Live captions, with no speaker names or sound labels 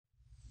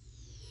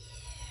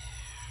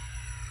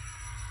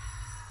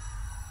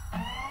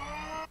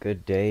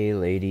Good day,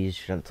 ladies,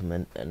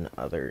 gentlemen, and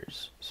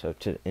others. So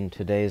in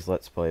today's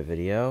Let's Play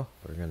video,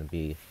 we're going to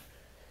be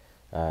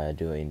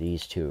doing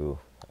these two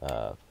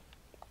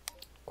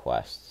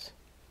quests.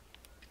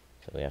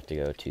 So we have to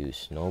go to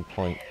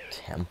Snowpoint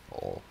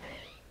Temple.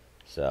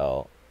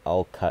 So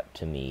I'll cut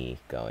to me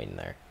going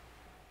there.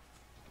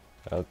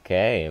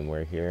 Okay, and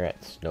we're here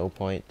at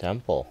Snowpoint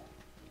Temple.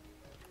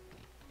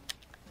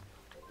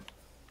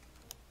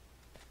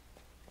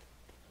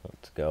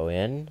 Let's go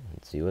in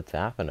and see what's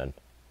happening.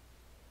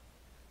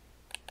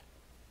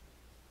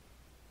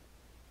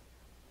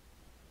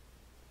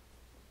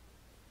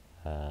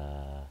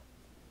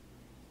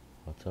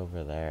 What's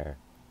over there?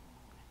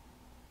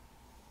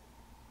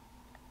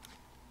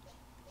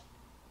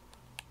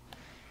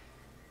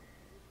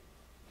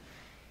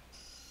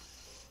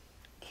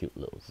 Cute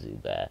little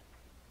Zubat.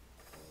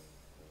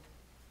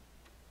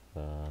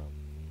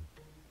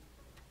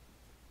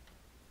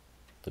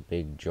 The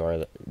big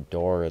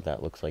door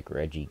that looks like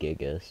Reggie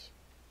Gigas.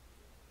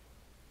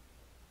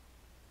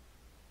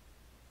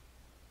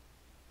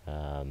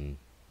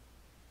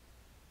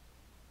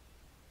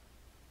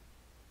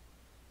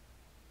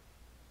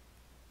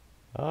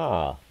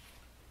 Ah,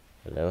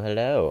 hello,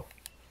 hello.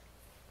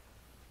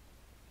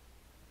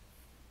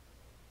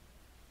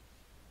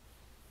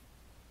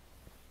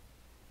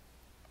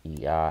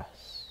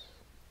 Yes.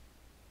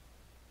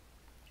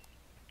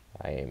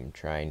 I am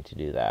trying to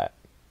do that.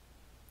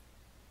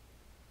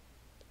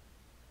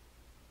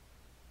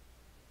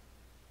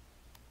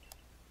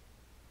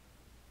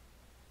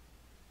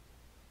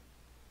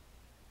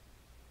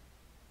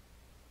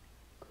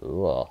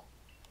 Cool.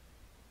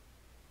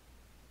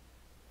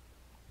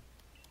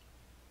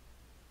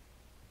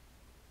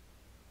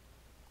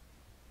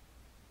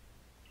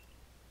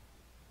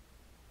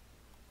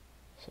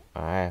 So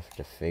I have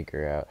to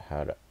figure out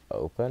how to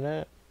open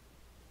it.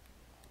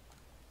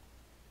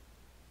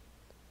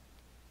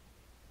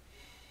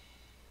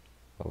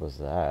 What was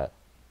that?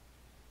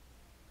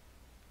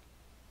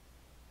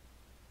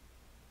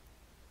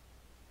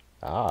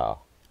 Oh.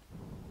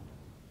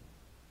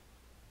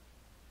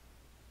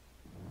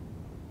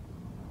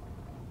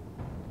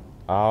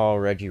 Oh,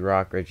 Reggie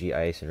Rock, Reggie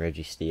Ice, and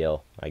Reggie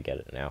Steel. I get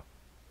it now.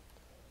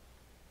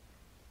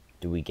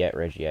 Do we get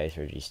Reggie Ice,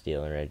 Reggie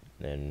Steel,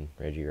 and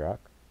Reggie Rock?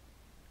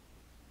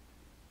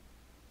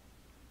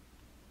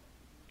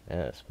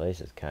 Yeah, this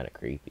place is kind of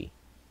creepy.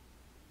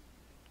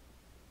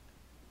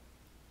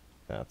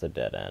 That's a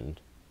dead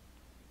end.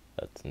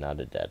 That's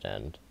not a dead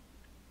end.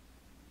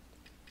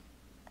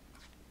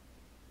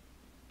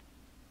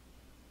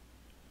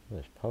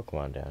 There's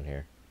Pokemon down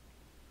here.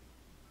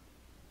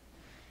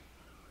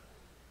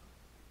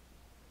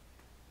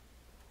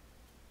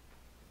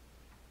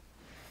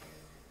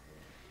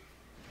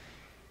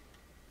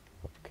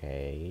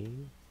 Okay.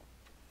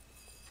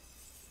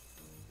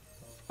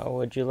 Oh,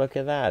 would you look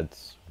at that?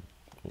 It's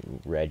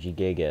Reggie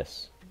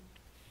Gigas.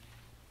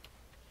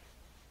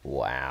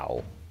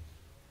 Wow.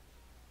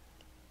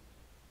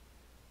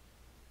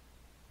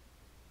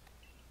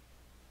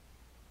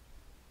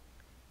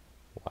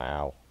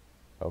 Wow.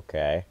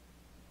 Okay.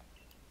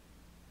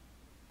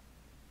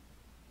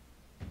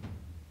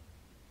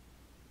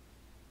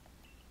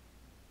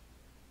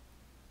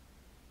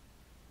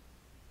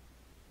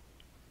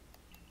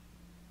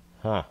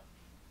 Huh.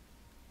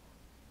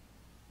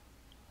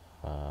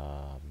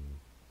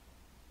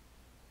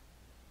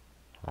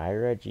 Hi,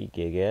 Reggie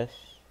Gigas.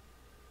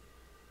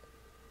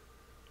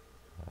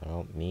 I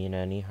don't mean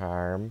any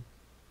harm.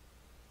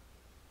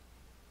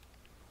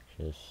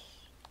 Just...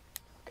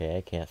 Okay,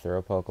 I can't throw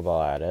a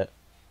Pokeball at it.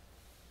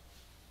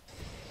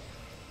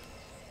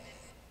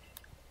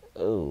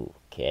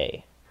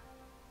 Okay.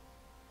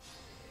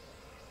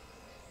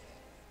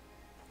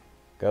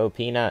 Go,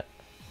 Peanut!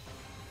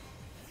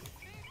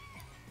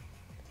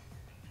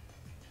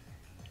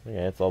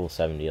 Yeah, it's level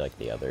 70 like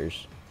the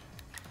others.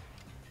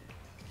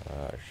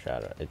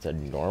 Shadow. It's a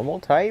normal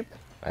type?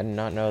 I did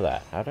not know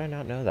that. How did I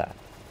not know that?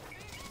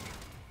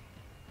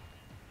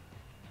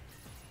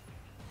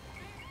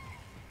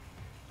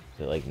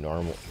 Is it like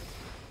normal?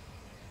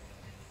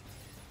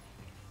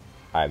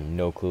 I have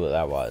no clue what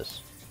that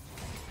was.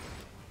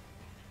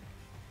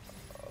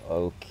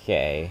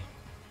 Okay.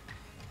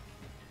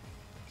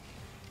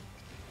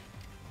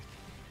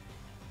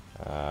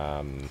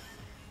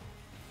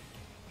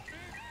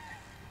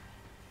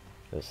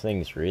 This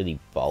thing's really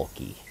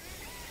bulky.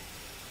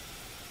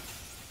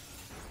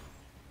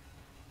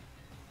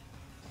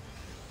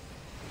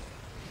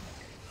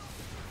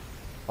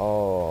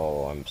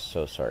 Oh, I'm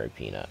so sorry,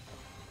 Peanut.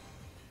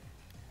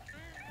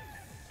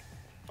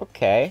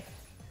 Okay.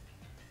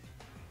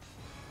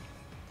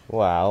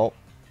 Well,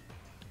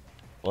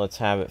 let's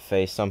have it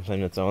face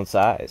something its own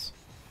size.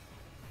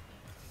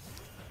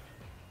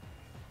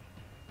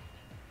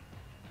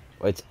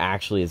 It's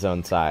actually its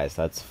own size.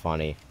 That's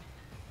funny.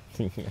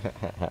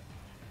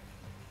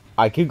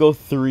 I could go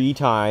 3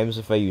 times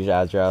if I use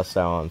Agile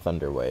Style on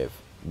Thunder Wave.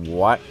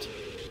 What?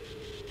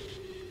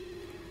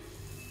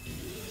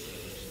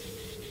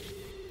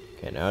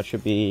 Okay, now it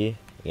should be,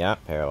 yeah,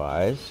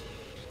 paralyzed.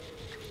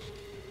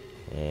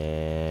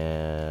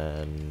 And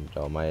And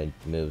all my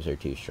moves are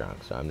too strong,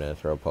 so I'm gonna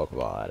throw a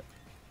Pokeball at it.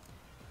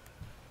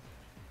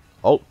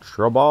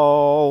 Ultra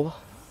Ball!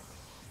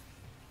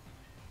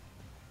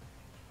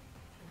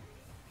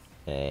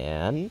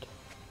 And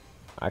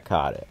I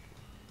caught it.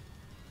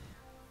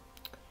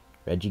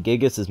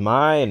 Regigigas is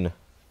mine!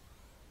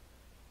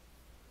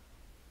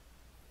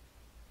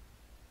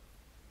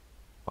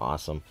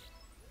 Awesome.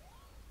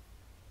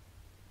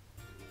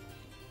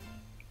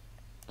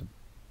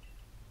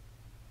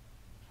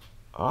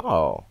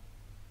 Oh.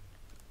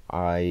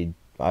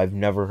 I've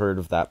never heard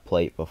of that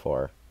plate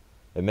before.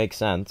 It makes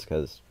sense,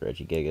 because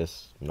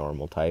Regigigas,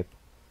 normal type.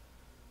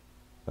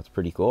 That's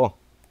pretty cool.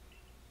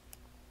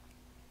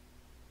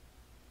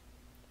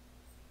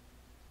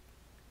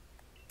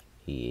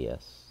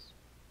 Yes.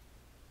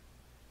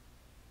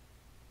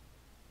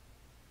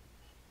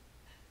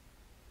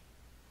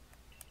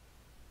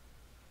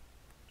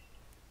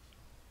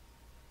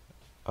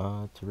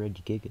 It's a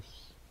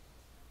Regigigas.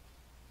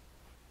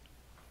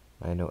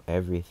 I know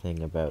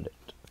everything about it.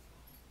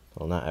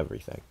 Well, not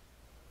everything.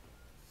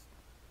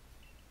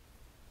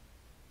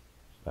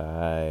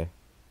 Bye.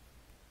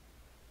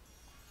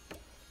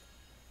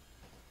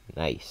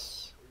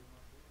 Nice.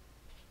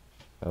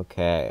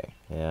 Okay,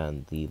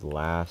 and the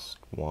last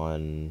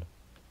one...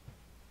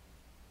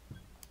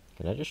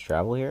 Can I just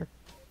travel here?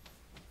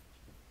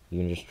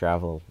 You can just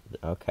travel...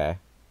 Okay.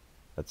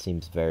 That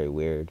seems very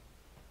weird.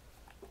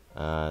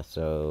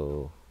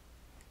 So...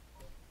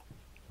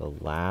 The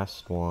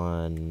last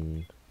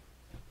one...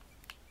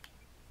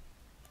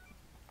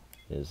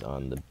 is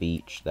on the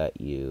beach that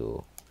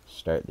you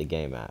start the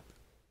game at.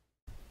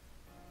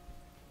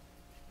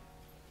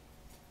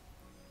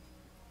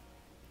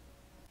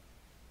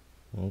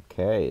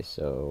 Okay,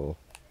 so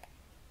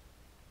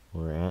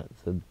we're at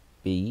the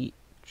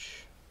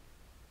beach.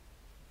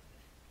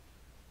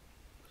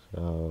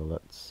 So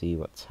let's see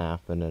what's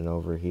happening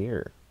over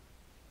here.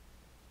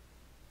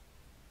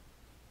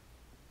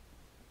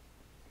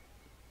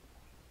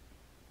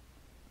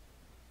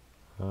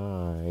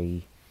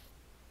 Hi.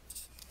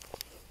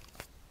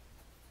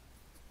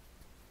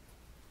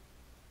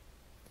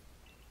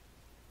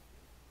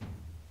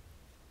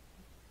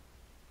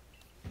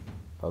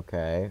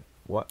 Okay,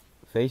 what?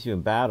 Face you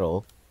in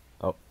battle?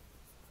 Oh.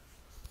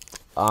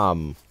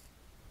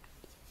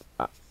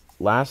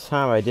 Last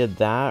time I did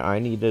that, I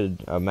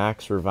needed a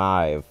max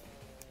revive.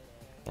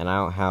 And I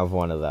don't have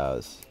one of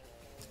those.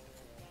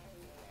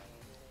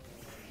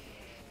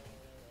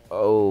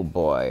 Oh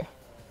boy.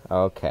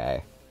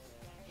 Okay.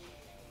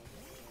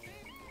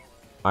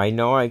 I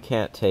know I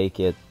can't take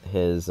his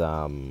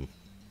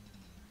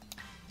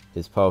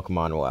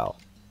Pokemon well.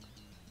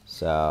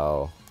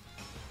 So...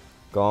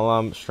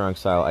 Golem, Strong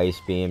Style, Ice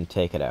Beam,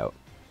 take it out.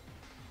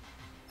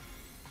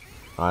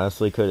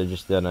 Honestly, could have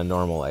just done a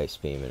normal Ice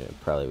Beam and it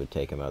probably would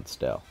take him out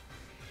still.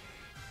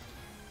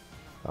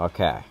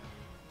 Okay.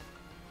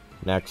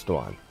 Next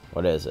one.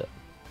 What is it?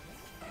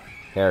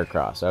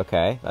 Heracross.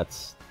 Okay,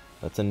 that's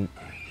an...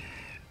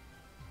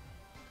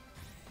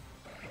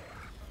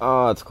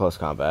 Oh, it's close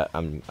combat.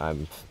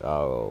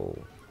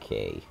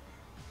 Okay.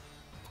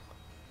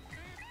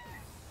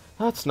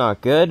 That's not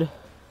good.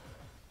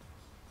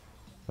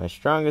 My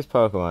strongest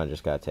Pokemon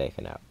just got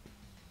taken out.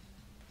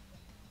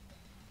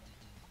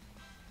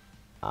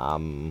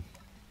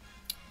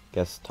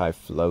 Guess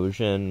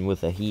Typhlosion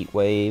with a Heat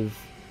Wave.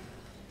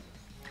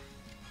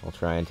 I'll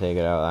try and take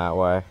it out that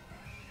way.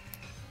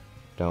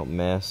 Don't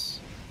miss.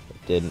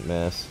 It didn't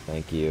miss.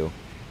 Thank you.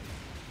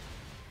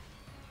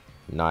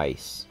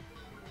 Nice.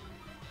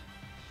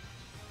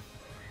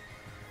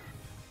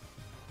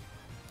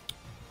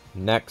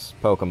 Next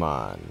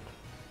Pokemon.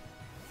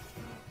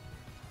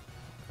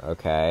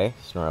 Okay,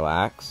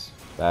 Snorlax.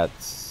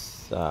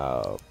 That's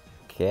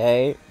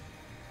okay.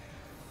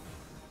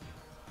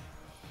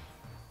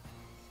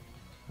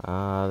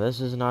 This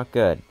is not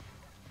good.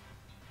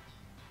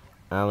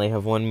 I only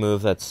have one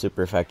move that's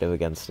super effective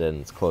against it,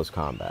 and it's close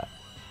combat.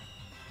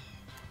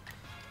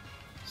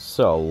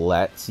 So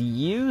let's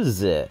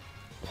use it.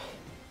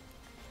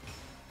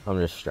 I'm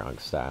just strong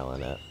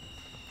styling it.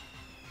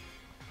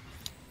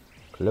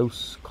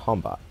 Close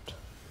combat.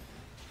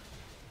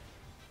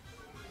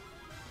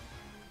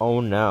 Oh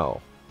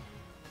no.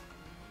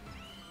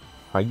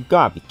 Oh, you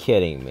gotta be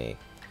kidding me.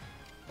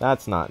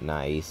 That's not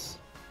nice.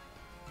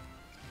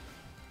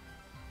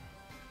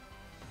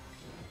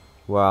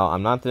 Well,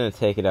 I'm not gonna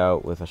take it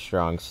out with a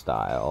strong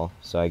style,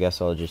 so I guess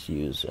I'll just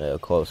use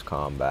close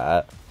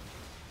combat.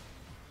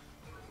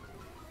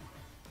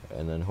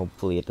 And then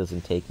hopefully it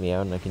doesn't take me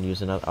out and I can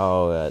use another...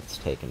 Oh, it's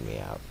taking me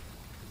out.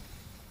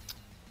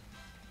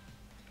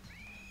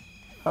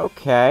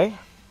 Okay.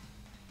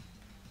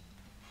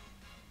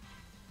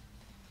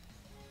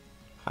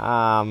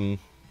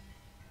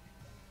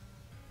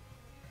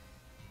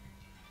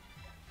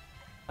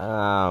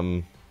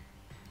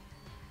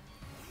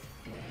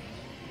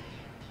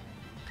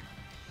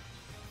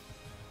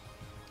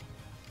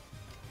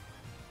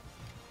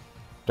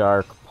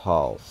 Dark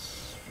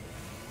Pulse.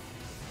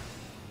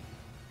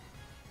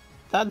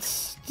 That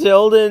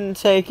still didn't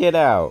take it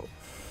out.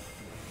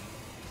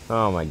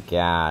 Oh my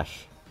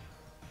gosh.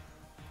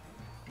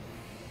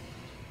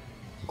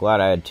 I'm glad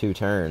I had 2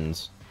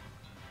 turns.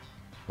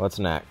 What's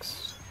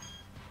next?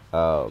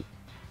 Oh.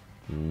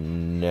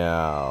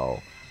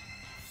 No.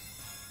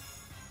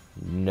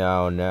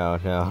 No, no,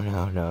 no,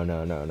 no, no,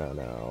 no, no, no,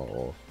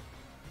 no.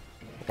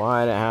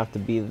 Why'd it have to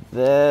be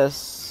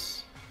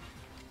this?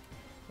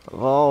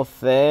 Of all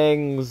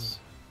things.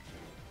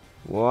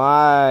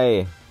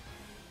 Why?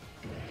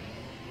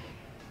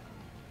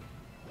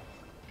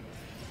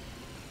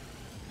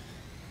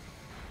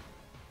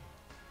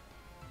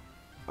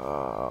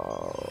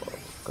 Oh,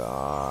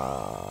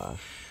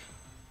 gosh.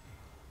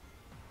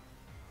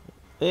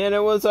 And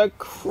it was a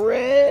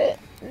crit!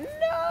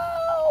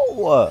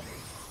 No!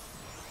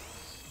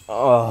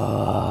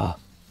 Oh.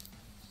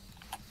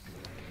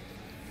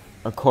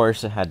 Of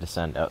course it had to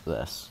send out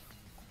this.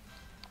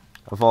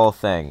 Of all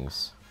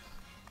things.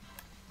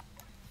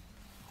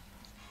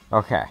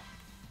 Okay.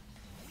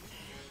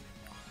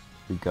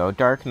 We go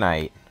Dark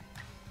Knight.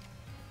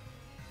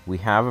 We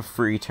have a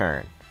free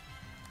turn.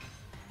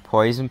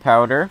 Poison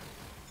Powder.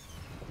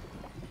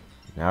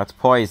 Now it's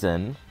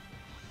Poison.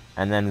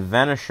 And then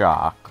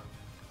Venoshock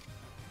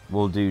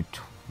will do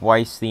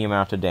twice the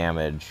amount of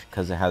damage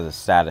because it has a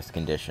status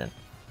condition.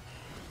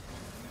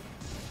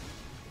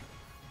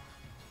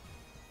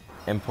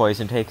 And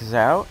Poison takes us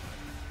out.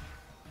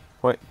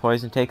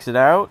 Poison takes it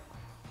out.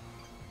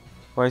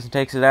 Poison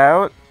takes it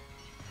out.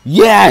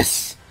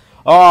 Yes!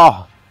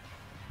 Oh!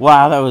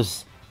 Wow, that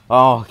was...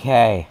 Oh,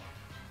 okay.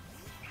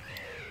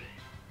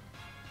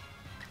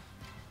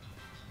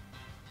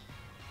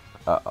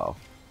 Uh-oh.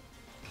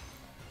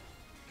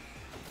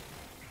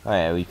 Oh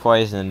yeah, we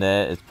poisoned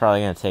it. It's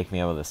probably gonna take me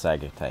out with a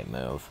Psychic type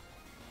move.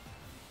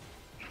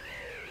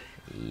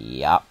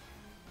 Yup.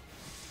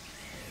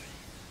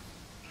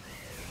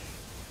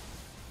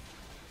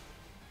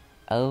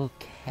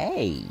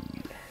 Okay.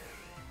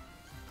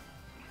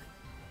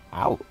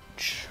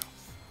 Ouch.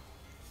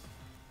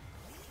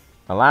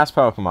 My last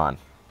Pokemon.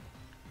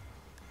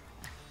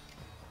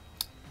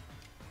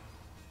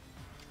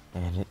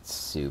 And it's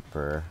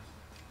super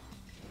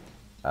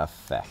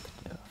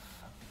effective.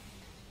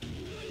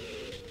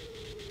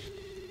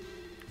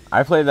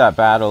 I played that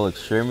battle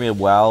extremely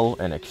well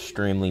and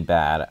extremely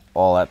bad,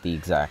 all at the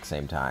exact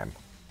same time.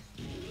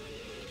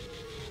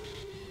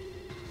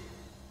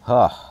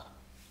 Huh.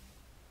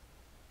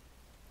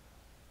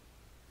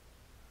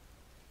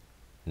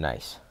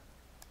 Nice.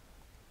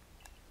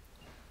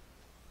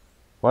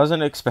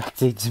 Wasn't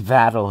expecting to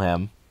battle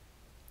him.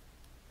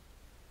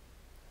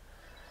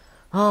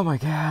 Oh my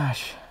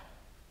gosh.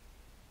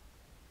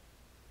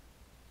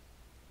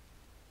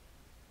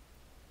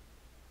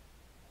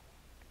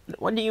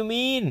 What do you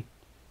mean?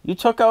 You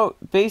took out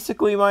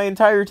basically my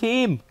entire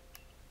team.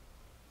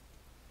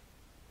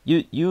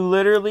 You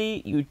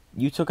literally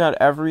you took out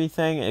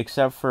everything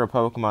except for a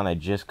Pokemon I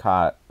just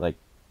caught like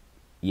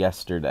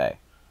yesterday.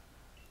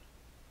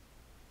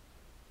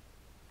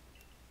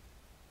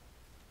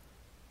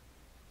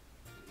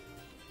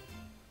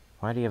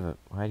 Why do you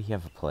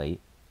have a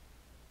plate?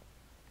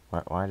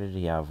 Why did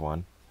he have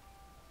one?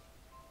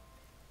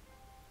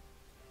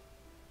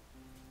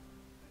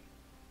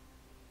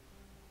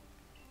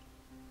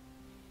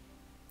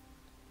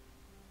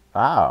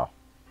 Oh.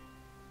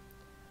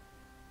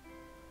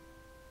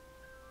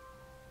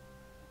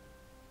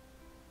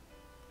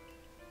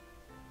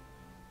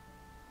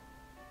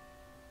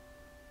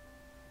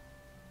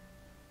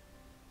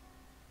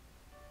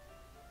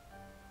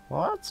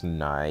 Well, that's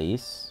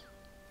nice.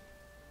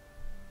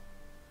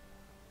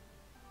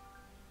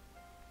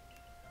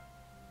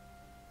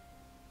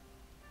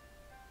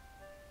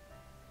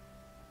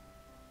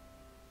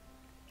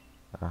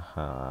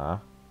 Uh-huh.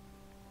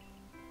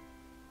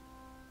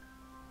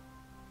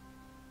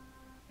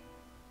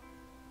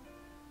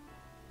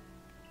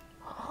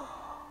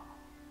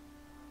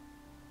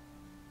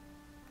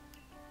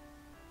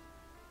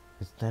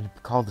 Is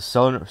that called the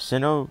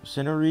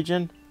Sinnoh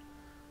region?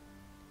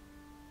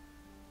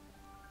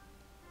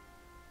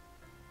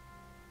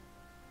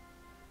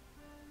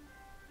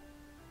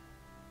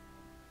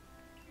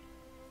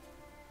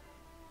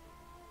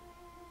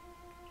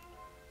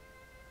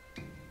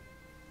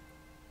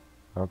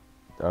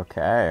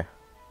 Okay.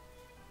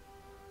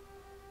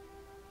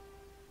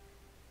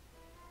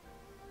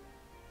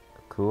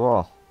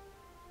 Cool.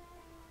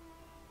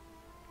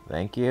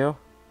 Thank you.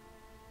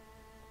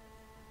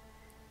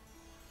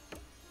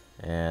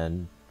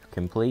 And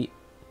complete.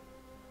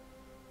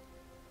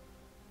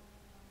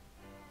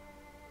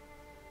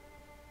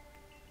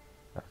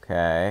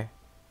 Okay.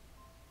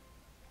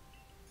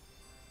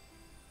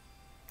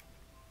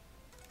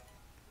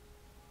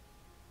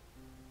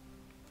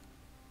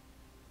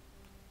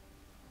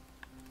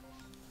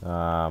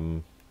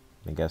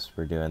 I guess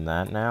we're doing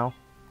that now.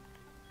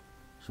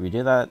 Should we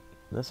do that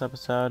this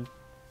episode?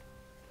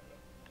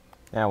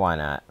 Yeah, why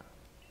not?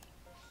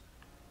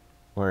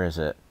 Where is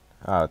it?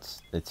 Oh,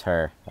 it's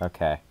her.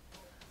 Okay.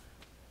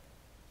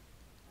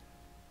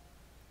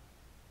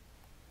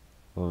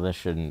 Well, this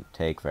shouldn't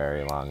take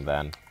very long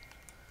then.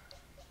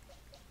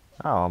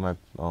 Oh,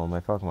 all my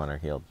Pokemon are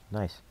healed.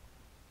 Nice.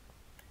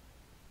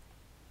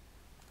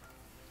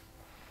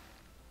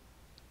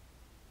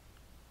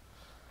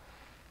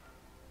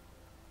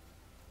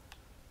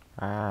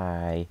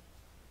 Hi.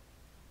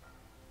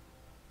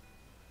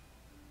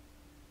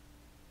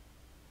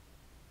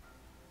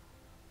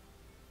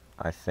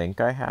 I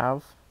think I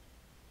have.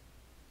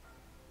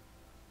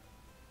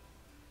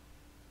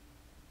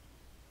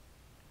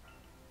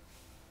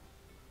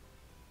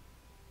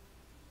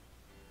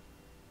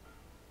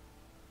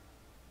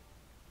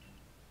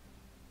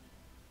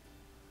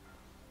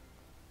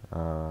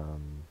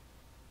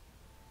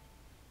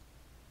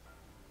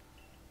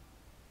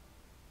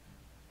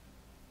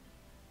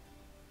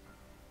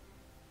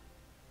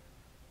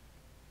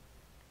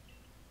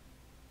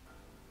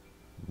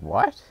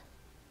 What?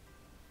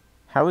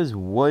 How is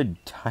wood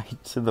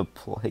tied to the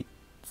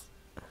plates?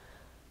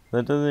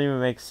 That doesn't even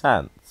make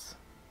sense.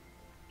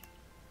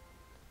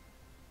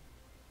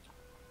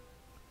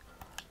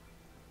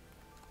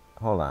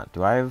 Hold on.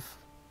 Do I have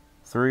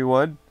 3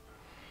 wood?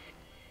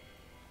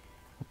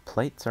 What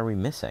plates are we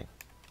missing?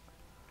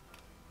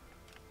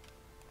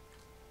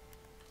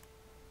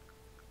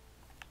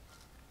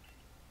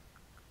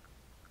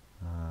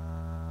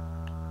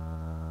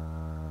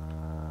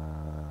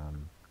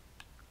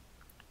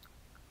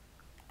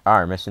 Oh,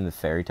 we're missing the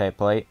fairy type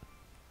plate.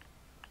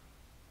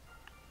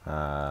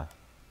 Let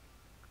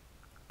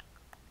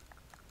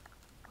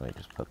me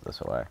just put this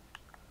away.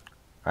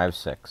 I have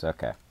 6,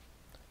 okay.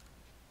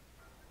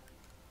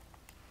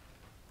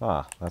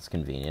 Ah, that's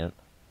convenient.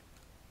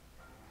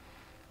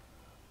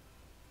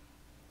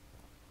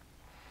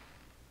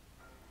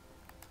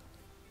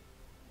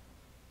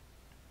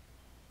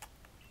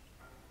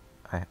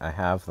 I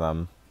have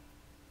them.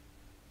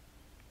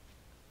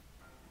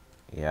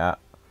 Yeah.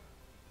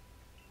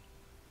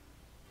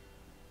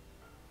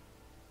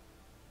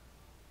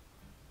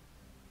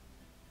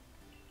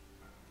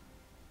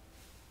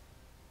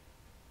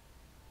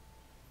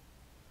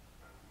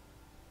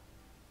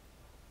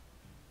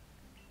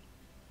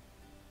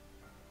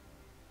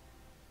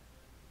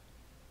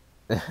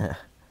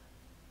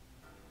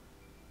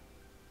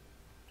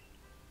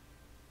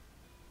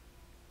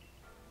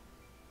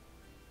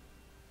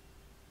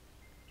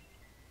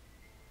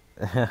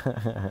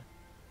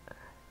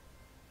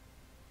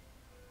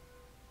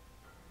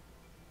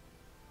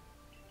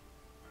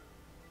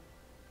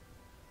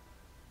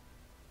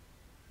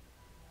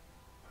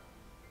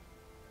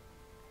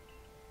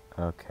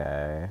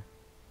 Okay.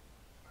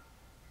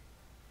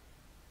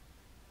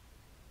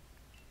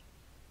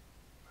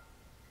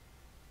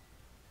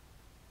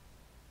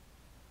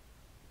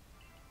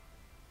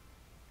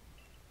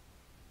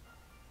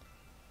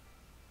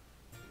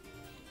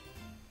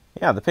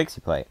 Yeah, the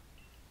pixie plate.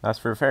 That's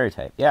for fairy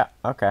type. Yeah,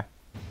 okay.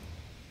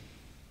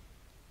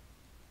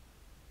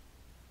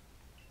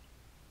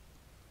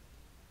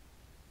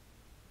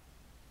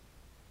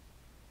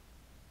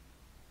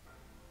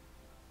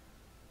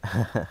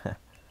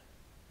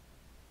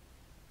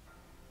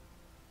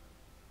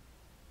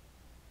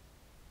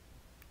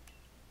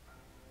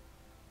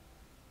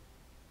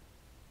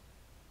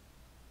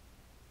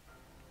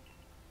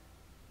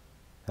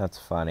 That's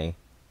funny.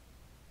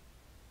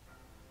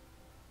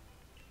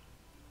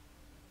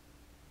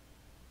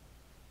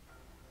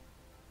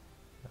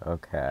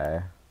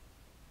 Okay.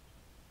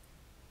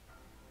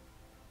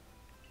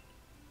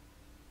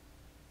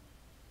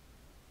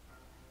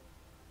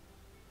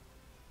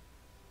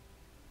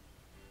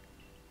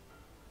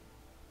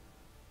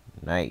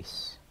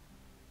 Nice.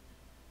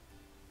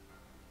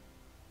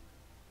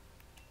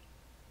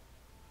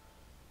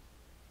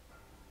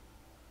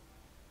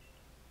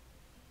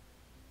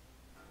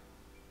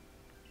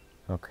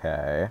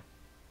 Okay.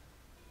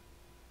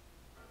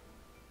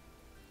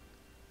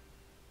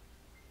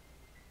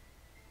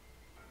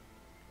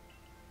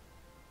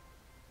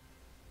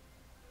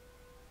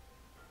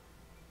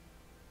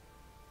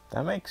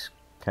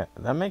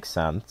 That makes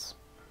sense.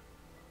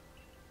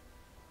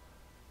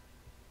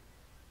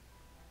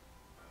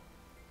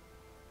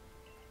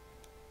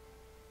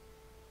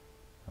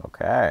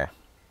 Okay.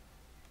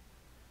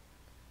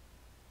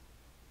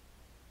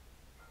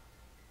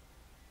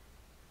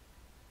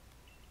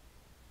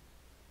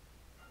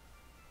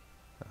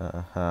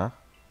 Uh-huh.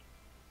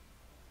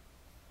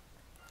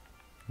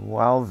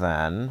 Well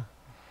then,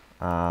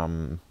 I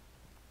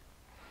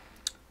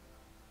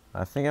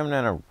think I'm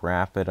gonna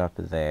wrap it up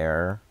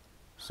there.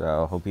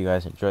 So, hope you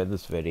guys enjoyed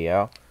this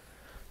video.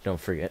 Don't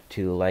forget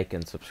to like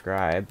and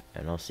subscribe,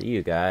 and I'll see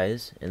you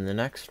guys in the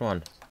next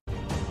one.